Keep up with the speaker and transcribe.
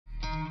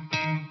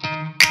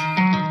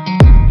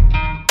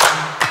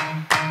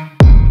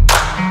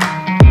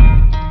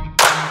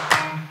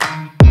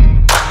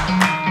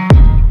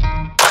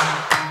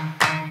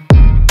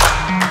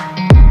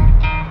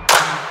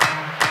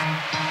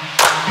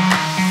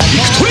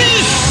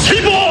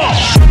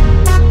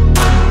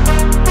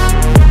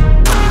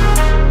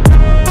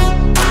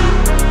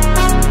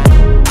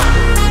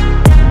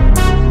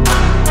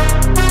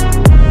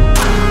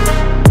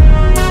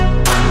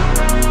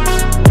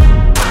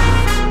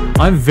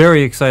I'm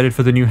very excited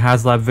for the new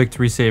Haslab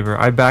Victory Saber.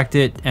 I backed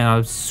it and I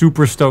was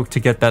super stoked to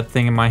get that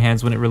thing in my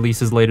hands when it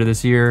releases later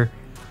this year.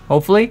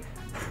 Hopefully.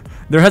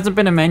 There hasn't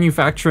been a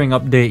manufacturing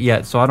update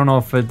yet, so I don't know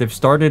if they've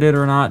started it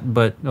or not,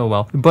 but oh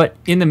well. But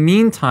in the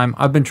meantime,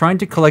 I've been trying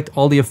to collect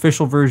all the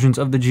official versions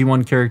of the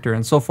G1 character,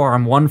 and so far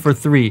I'm 1 for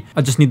 3.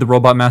 I just need the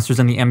Robot Masters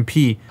and the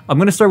MP. I'm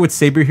gonna start with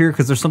Saber here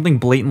because there's something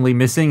blatantly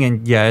missing,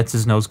 and yeah, it's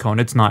his nose cone.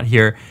 It's not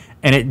here,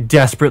 and it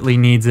desperately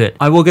needs it.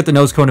 I will get the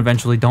nose cone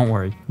eventually, don't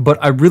worry.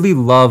 But I really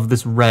love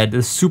this red,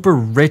 this super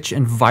rich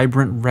and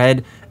vibrant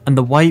red, and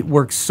the white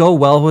works so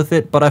well with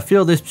it, but I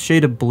feel this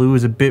shade of blue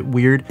is a bit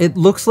weird. It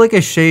looks like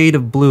a shade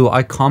of blue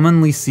I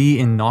commonly see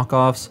in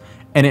knockoffs,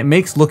 and it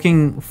makes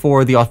looking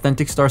for the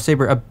authentic Star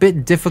Saber a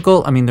bit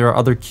difficult. I mean, there are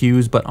other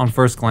cues, but on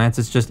first glance,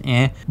 it's just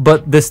eh.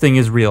 But this thing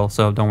is real,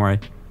 so don't worry.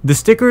 The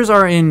stickers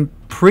are in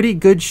pretty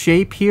good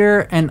shape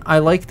here, and I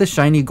like the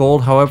shiny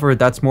gold. However,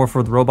 that's more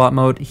for the robot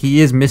mode.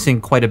 He is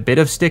missing quite a bit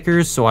of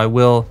stickers, so I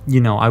will,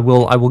 I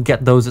will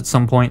get those at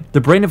some point.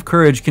 The Brain of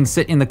Courage can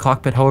sit in the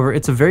cockpit. However,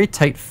 it's a very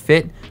tight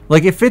fit.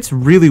 Like, it fits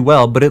really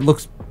well, but it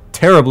looks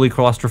terribly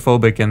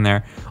claustrophobic in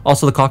there.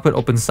 Also, the cockpit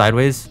opens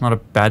sideways. Not a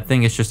bad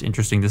thing. It's just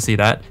interesting to see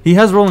that. He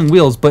has rolling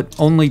wheels, but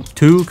only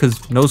 2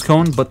 because nose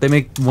cone, but they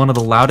make one of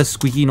the loudest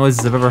squeaky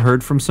noises I've ever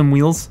heard from some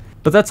wheels.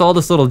 But that's all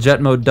this little jet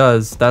mode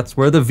does. That's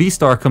where the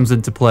V-Star comes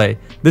into play.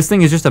 This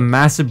thing is just a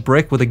massive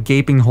brick with a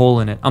gaping hole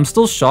in it. I'm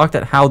still shocked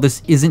at how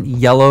this isn't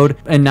yellowed,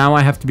 and now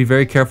I have to be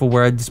very careful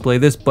where I display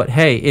this, but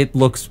hey, it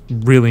looks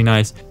really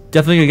nice.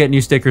 Definitely gonna get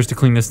new stickers to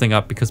clean this thing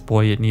up because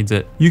boy, it needs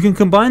it. You can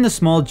combine the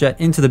small jet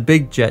into the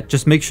big jet,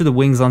 just make sure the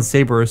wings on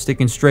Saber are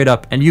sticking straight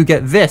up, and you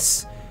get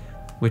this,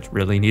 which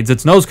really needs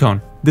its nose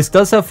cone. This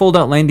does have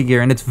fold-out landing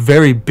gear, and it's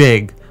very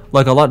big.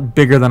 Like a lot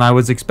bigger than I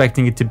was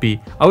expecting it to be.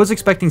 I was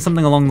expecting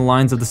something along the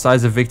lines of the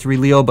size of Victory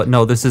Leo, but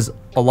no, this is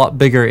a lot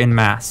bigger in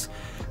mass.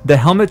 The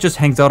helmet just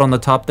hangs out on the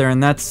top there,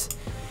 and that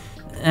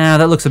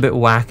looks a bit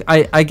whack.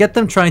 I get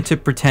them trying to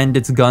pretend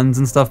it's guns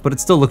and stuff, but it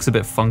still looks a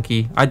bit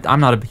funky. I'm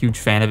not a huge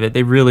fan of it.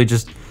 They really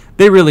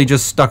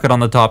just stuck it on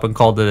the top and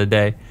called it a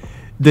day.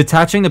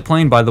 Detaching the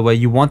plane, by the way,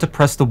 you want to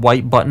press the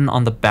white button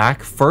on the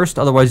back first,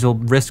 otherwise you'll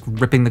risk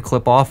ripping the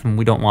clip off, and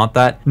we don't want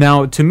that.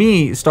 Now, to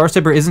me, Star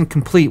Saber isn't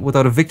complete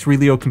without a Victory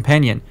Leo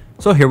companion.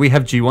 So here we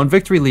have G1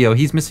 Victory Leo.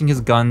 He's missing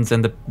his guns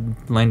and the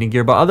landing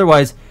gear, but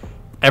otherwise,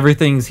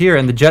 everything's here,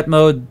 and the jet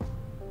mode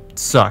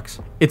sucks.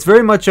 It's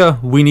very much a,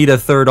 we need a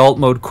third alt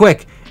mode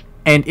quick,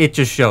 and it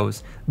just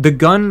shows. The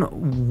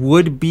gun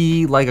would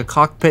be like a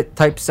cockpit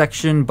type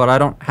section, but I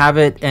don't have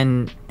it,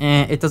 and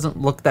it doesn't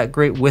look that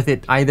great with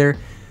it either.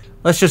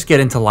 Let's just get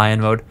into Lion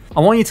mode.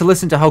 I want you to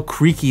listen to how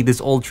creaky this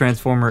old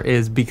Transformer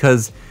is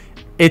because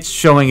it's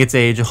showing its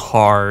age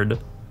hard.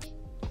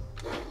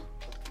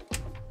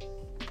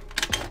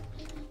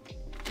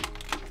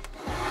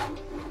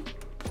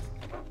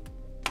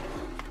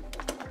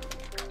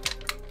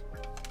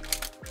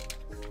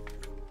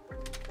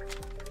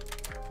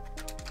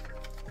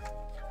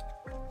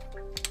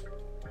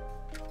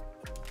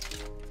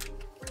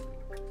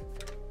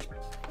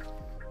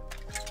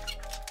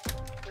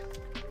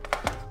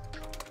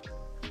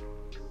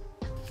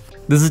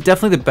 This is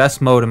definitely the best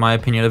mode in my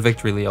opinion of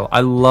Victory Leo.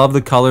 I love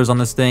the colors on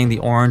this thing, the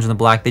orange and the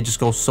black, they just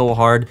go so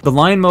hard. The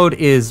Lion mode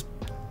is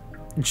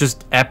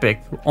just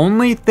epic.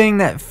 Only thing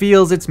that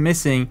feels it's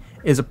missing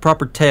is a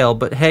proper tail,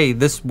 but hey,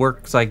 this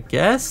works I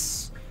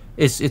guess?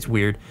 It's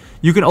weird.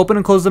 You can open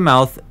and close the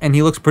mouth, and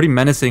he looks pretty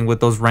menacing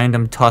with those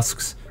random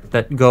tusks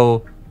that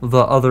go the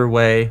other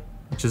way,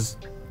 which is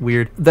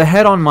weird. The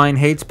head on mine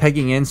hates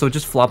pegging in, so it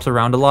just flops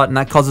around a lot, and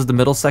that causes the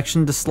middle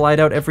section to slide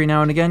out every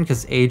now and again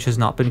because age has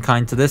not been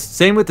kind to this.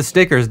 Same with the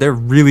stickers, they're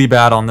really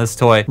bad on this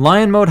toy.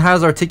 Lion mode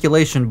has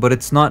articulation, but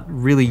it's not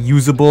really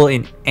usable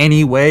in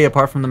any way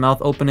apart from the mouth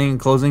opening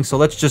and closing, so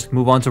let's just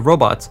move on to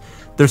robots.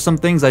 There's some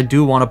things I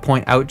do want to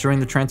point out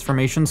during the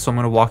transformation, so I'm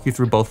going to walk you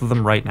through both of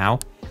them right now.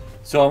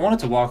 So I wanted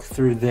to walk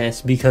through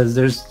this because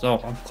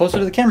I'm closer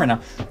to the camera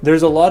now.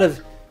 There's a lot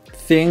of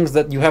things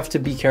that you have to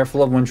be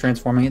careful of when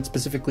transforming it,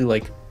 specifically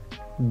like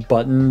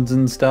buttons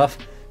and stuff.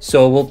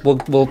 So we'll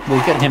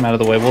get him out of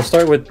the way. We'll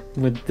start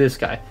with this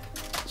guy.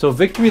 So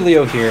Victory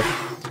Leo here,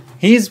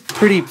 he's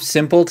pretty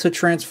simple to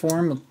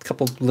transform. A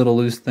couple little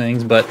loose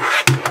things, but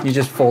you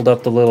just fold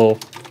up the little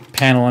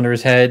panel under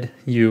his head.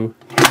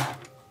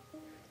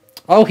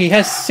 Oh, he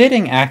has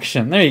sitting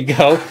action. There you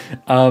go.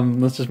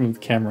 Let's just move the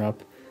camera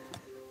up.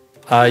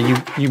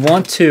 You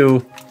want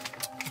to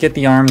get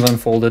the arms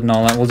unfolded and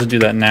all that. We'll just do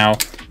that now.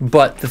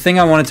 But the thing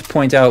I wanted to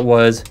point out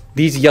was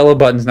these yellow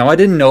buttons. Now, I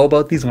didn't know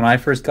about these when I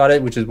first got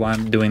it, which is why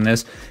I'm doing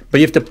this. But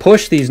you have to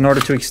push these in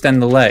order to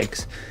extend the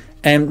legs.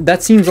 And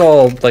that seems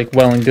all like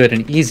well and good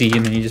and easy,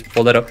 and then you just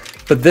pull that up.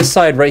 But this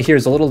side right here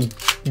is a little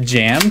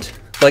jammed.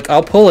 Like,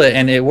 I'll pull it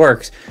and it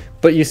works.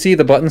 But you see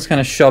the button's kind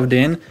of shoved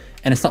in,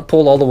 and it's not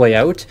pulled all the way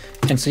out.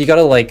 And so you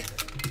gotta like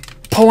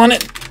pull on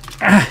it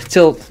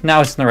till now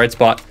it's in the right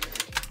spot.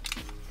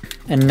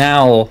 And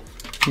now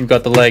you've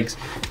got the legs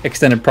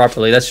extended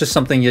properly. That's just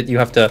something that you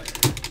have to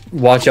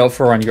watch out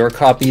for on your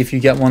copy if you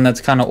get one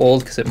that's kind of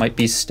old, because it might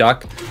be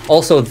stuck.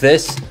 Also,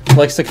 this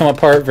likes to come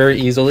apart very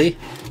easily.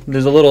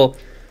 There's a little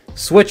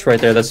switch right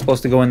there that's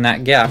supposed to go in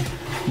that gap,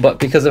 but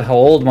because of how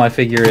old my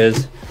figure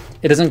is,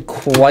 it doesn't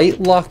quite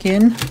lock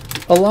in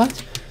a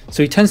lot,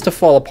 so he tends to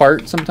fall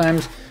apart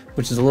sometimes,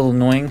 which is a little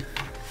annoying.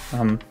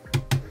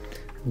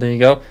 There you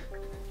go.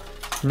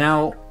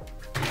 Now,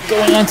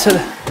 going on to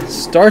the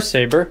Star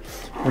Saber,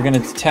 we're going to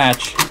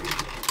detach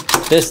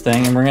this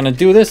thing, and we're going to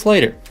do this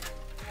later.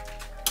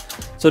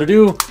 So to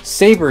do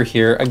Saber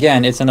here,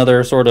 again, it's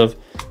another sort of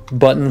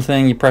button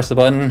thing. You press the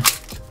button,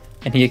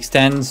 and he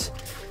extends,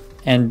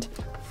 and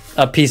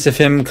a piece of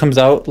him comes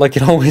out like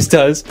it always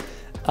does.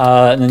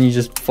 And then you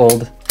just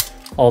fold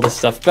all this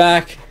stuff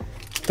back.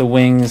 The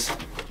wings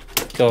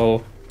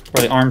go,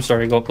 or the arms,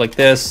 sorry, go up like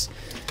this.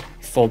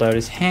 Fold out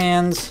his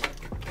hands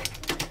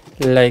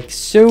like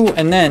so,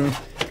 and then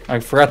I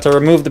forgot to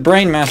remove the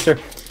Brain Master.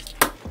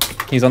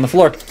 He's on the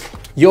floor.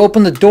 You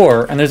open the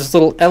door, and there's this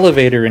little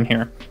elevator in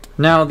here.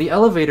 Now, the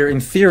elevator,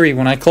 in theory,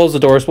 when I close the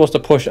door, is supposed to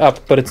push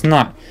up, but it's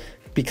not,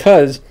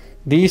 because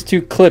these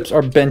two clips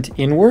are bent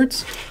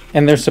inwards,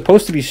 and they're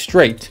supposed to be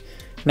straight.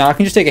 Now, I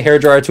can just take a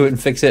hairdryer to it and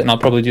fix it, and I'll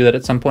probably do that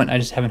at some point. I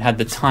just haven't had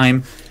the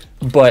time,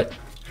 but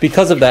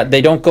because of that,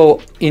 they don't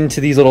go into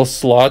these little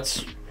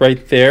slots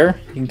right there.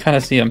 You can kind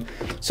of see them.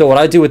 So what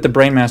I do with the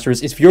Brain Master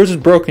is, if yours is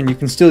broken, you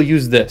can still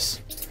use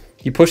this.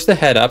 You push the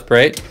head up,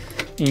 right?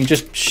 And you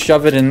just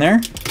shove it in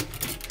there.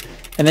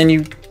 And then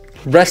you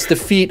rest the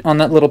feet on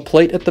that little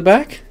plate at the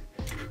back.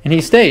 And he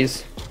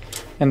stays.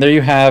 And there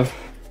you have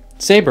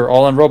Saber,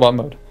 all in robot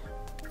mode.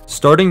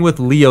 Starting with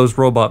Leo's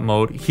robot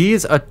mode, he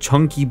is a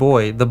chunky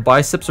boy. The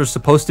biceps are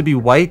supposed to be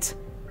white,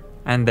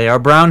 and they are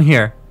brown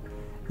here.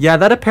 Yeah,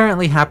 that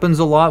apparently happens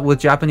a lot with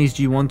Japanese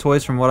G1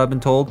 toys from what I've been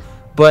told.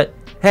 But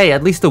hey,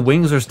 at least the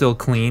wings are still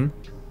clean.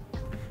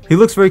 He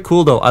looks very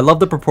cool though. I love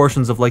the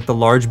proportions of like the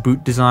large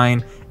boot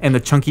design and the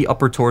chunky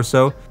upper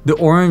torso. The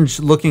orange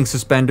looking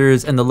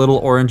suspenders and the little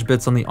orange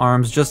bits on the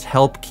arms just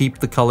help keep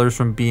the colors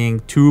from being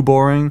too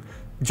boring,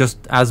 just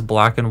as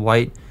black and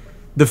white.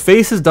 The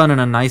face is done in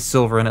a nice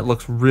silver and it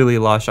looks really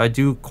lush. I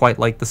do quite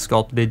like the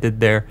sculpt they did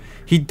there.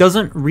 He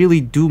doesn't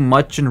really do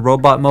much in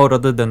robot mode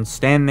other than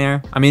stand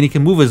there. I mean, he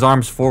can move his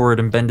arms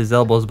forward and bend his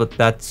elbows, but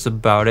that's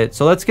about it.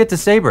 So let's get to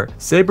Saber.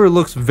 Saber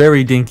looks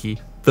very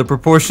dinky. The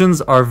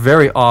proportions are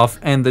very off,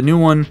 and the new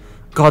one,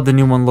 God, the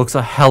new one looks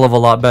a hell of a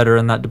lot better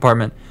in that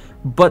department.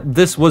 But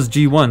this was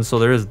G1, so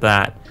there is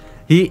that.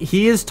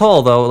 He is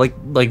tall though,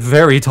 like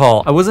very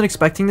tall. I wasn't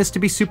expecting this to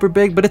be super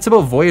big, but it's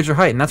about Voyager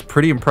height, and that's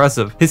pretty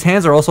impressive. His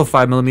hands are also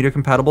 5mm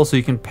compatible, so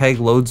you can peg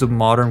loads of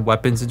modern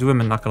weapons into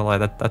him, and not gonna lie,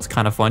 that's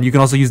kind of fun. You can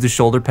also use the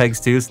shoulder pegs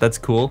too, so that's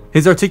cool.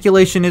 His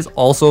articulation is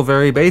also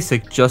very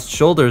basic, just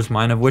shoulders,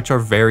 mine of which are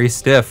very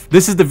stiff.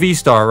 This is the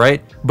V-Star,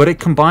 right? But it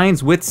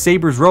combines with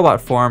Saber's robot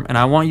form, and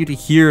I want you to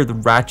hear the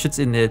ratchets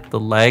in the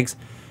legs.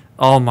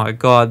 Oh my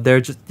God,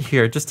 they're just,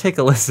 here, just take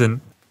a listen.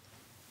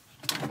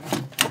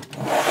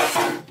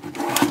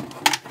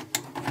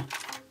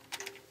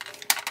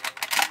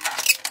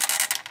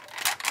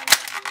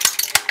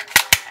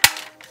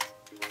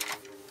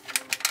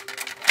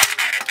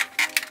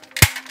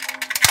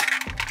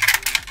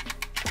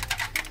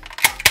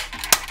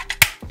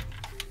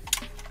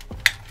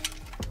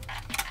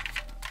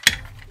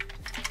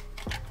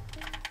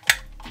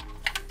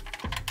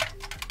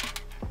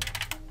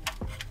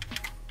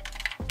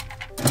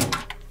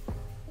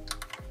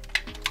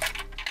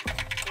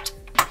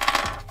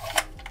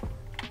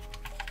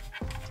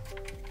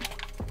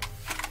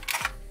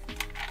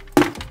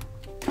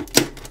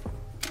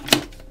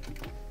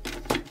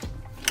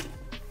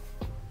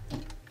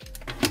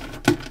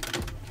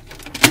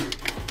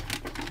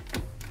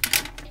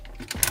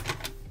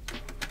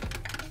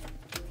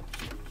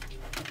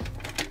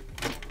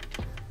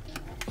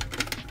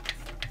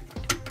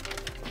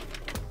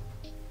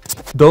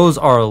 Those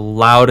are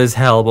loud as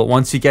hell, but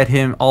once you get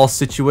him all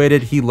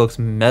situated, he looks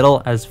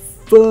metal as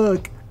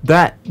fuck.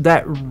 That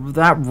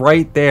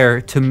right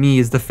there to me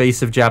is the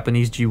face of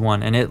Japanese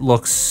G1, and it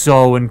looks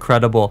so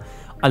incredible.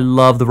 I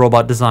love the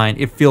robot design.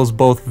 It feels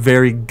both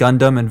very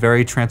Gundam and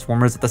very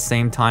Transformers at the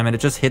same time, and it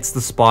just hits the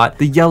spot.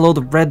 The yellow,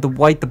 the red, the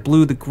white, the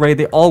blue, the gray,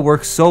 they all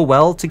work so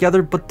well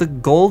together, but the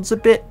gold's a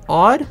bit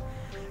odd.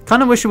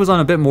 Kind of wish it was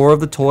on a bit more of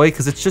the toy,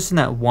 because it's just in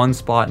that one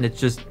spot, and it's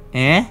just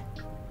eh.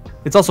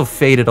 It's also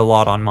faded a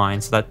lot on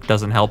mine, so that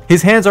doesn't help.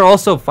 His hands are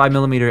also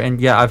 5mm,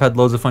 and yeah, I've had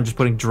loads of fun just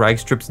putting drag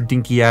strips,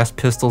 dinky ass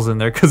pistols in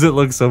there because it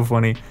looks so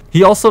funny.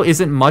 He also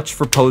isn't much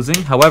for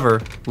posing. However,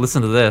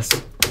 listen to this.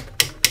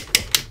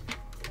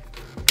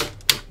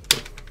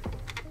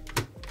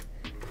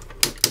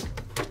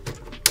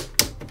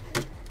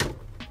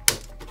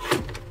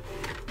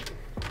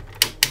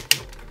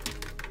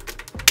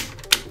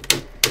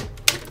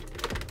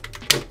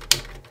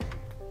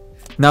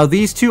 Now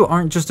these two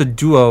aren't just a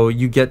duo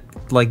you get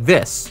like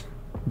this.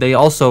 They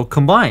also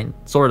combine,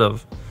 sort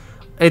of.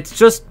 It's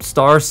just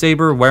Star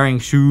Saber wearing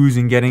shoes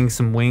and getting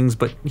some wings,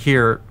 but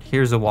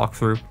here's a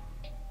walkthrough.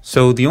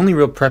 So the only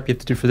real prep you have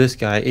to do for this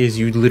guy is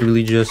you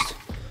literally just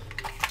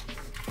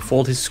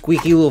fold his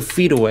squeaky little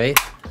feet away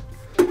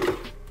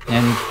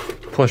and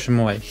push him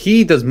away.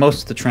 He does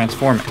most of the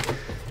transforming.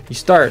 You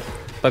start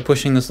by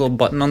pushing this little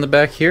button on the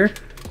back here,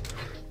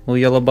 little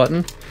yellow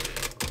button,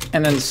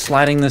 and then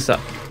sliding this up.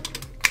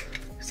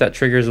 Because that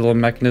triggers a little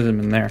mechanism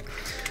in there.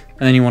 And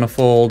then you want to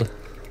fold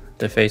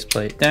the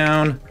faceplate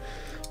down,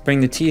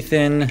 bring the teeth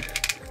in,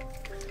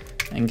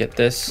 and get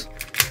this.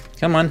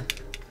 Come on.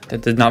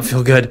 That did not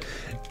feel good.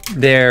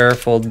 There,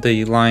 fold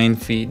the line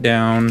feet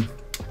down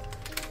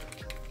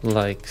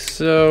like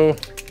so.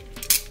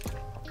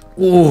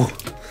 Ooh, you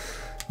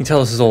can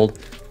tell this is old.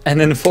 And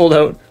then fold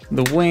out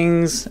the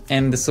wings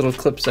and this little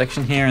clip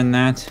section here and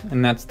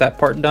that's that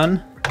part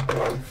done.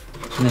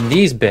 And then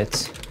these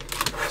bits,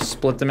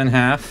 split them in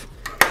half,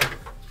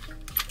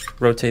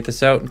 rotate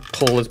this out and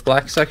pull this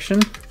black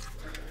section.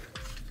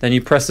 Then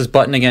you press this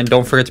button again.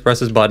 Don't forget to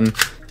press this button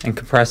and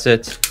compress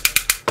it.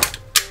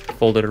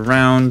 Fold it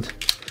around,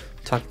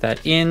 tuck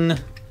that in,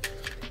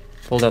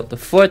 fold out the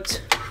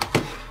foot,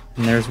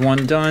 and there's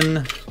one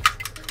done.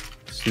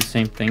 Let's do the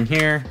same thing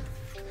here.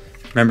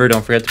 Remember,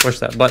 don't forget to push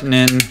that button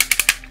in.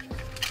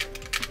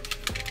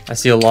 I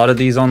see a lot of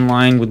these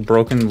online with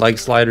broken leg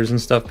sliders and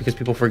stuff because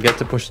people forget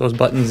to push those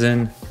buttons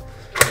in.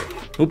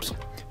 Oops.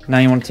 Now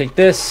you want to take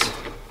this,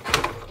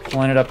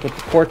 line it up with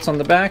the ports on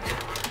the back,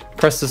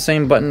 press the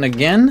same button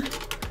again,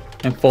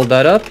 and fold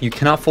that up. You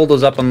cannot fold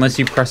those up unless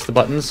you press the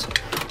buttons,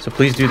 so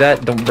please do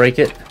that. Don't break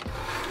it.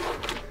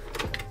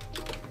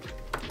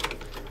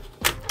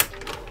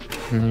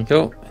 There you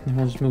go. And then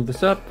we'll just move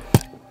this up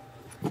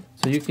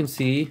so you can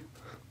see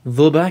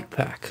the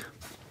backpack.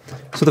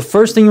 So the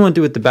first thing you want to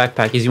do with the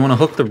backpack is you want to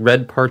hook the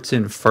red parts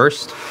in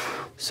first.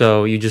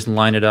 So you just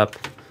line it up,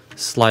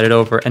 slide it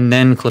over, and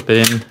then clip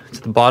it in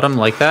to the bottom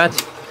like that.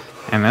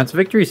 And that's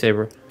Victory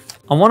Saber.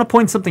 I want to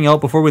point something out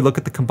before we look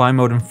at the combine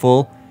mode in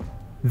full.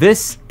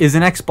 This is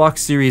an Xbox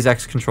Series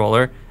X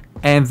controller,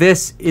 and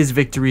this is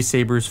Victory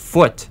Saber's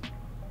foot.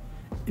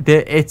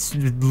 It's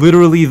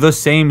literally the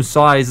same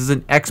size as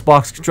an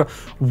Xbox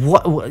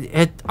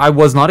controller. I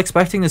was not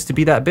expecting this to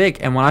be that big,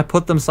 and when I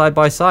put them side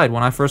by side,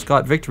 when I first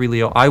got Victory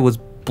Leo, I was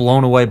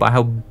blown away by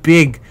how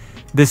big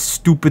this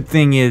stupid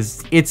thing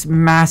is. It's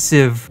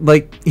massive.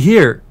 Like,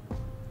 here,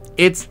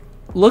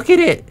 look at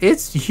it.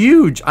 It's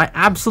huge. I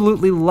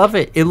absolutely love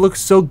it. It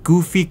looks so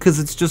goofy because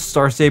it's just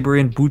Star Saber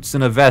in boots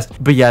and a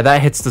vest. But yeah,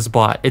 that hits the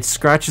spot. It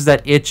scratches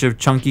that itch of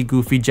chunky,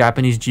 goofy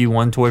Japanese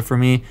G1 toy for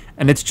me,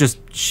 and it's just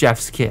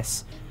chef's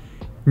kiss.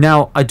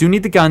 Now, I do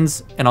need the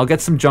guns, and I'll get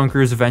some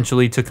junkers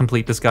eventually to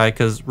complete this guy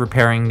because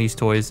repairing these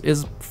toys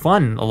is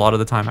fun a lot of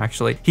the time,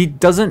 actually. He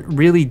doesn't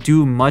really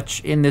do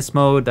much in this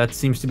mode. That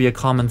seems to be a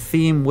common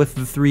theme with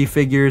the 3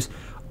 figures,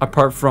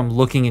 apart from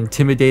looking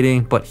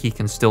intimidating, but he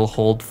can still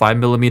hold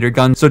 5mm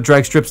guns, so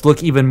drag strips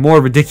look even more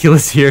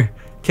ridiculous here.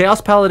 Chaos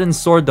Paladin's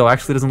sword, though,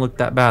 actually doesn't look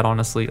that bad,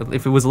 honestly.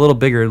 If it was a little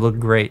bigger, it'd look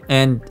great.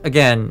 And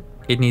again,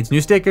 it needs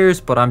new stickers,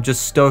 but I'm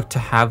just stoked to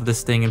have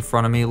this thing in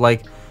front of me.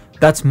 Like,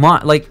 that's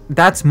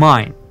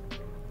mine.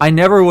 I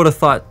never would have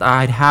thought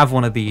I'd have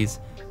one of these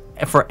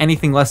for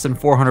anything less than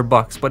 400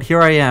 bucks, but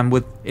here I am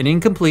with an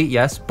incomplete,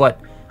 yes, but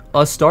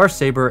a Star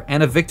Saber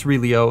and a Victory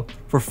Leo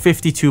for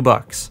 52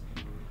 bucks.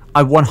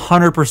 I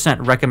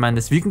 100% recommend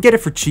this. If you can get it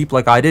for cheap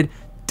like I did,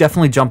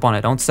 definitely jump on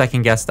it. Don't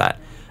second guess that.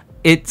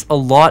 It's a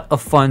lot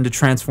of fun to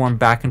transform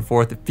back and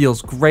forth. It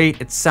feels great.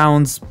 It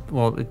sounds,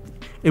 well,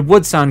 it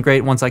would sound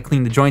great once I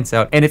clean the joints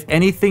out. And if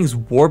anything's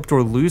warped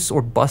or loose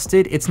or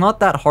busted, it's not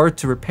that hard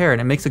to repair, and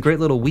it makes a great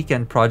little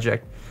weekend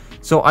project.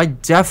 So I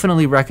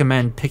definitely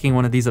recommend picking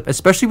one of these up,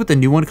 especially with the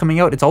new one coming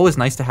out. It's always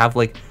nice to have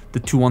like the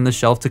 2 on the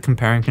shelf to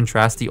compare and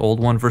contrast the old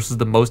one versus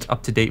the most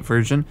up-to-date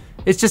version.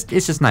 It's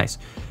just nice.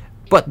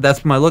 But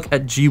that's my look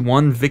at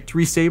G1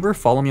 Victory Saber.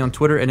 Follow me on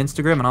Twitter and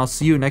Instagram, and I'll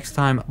see you next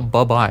time.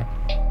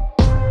 Bye-bye.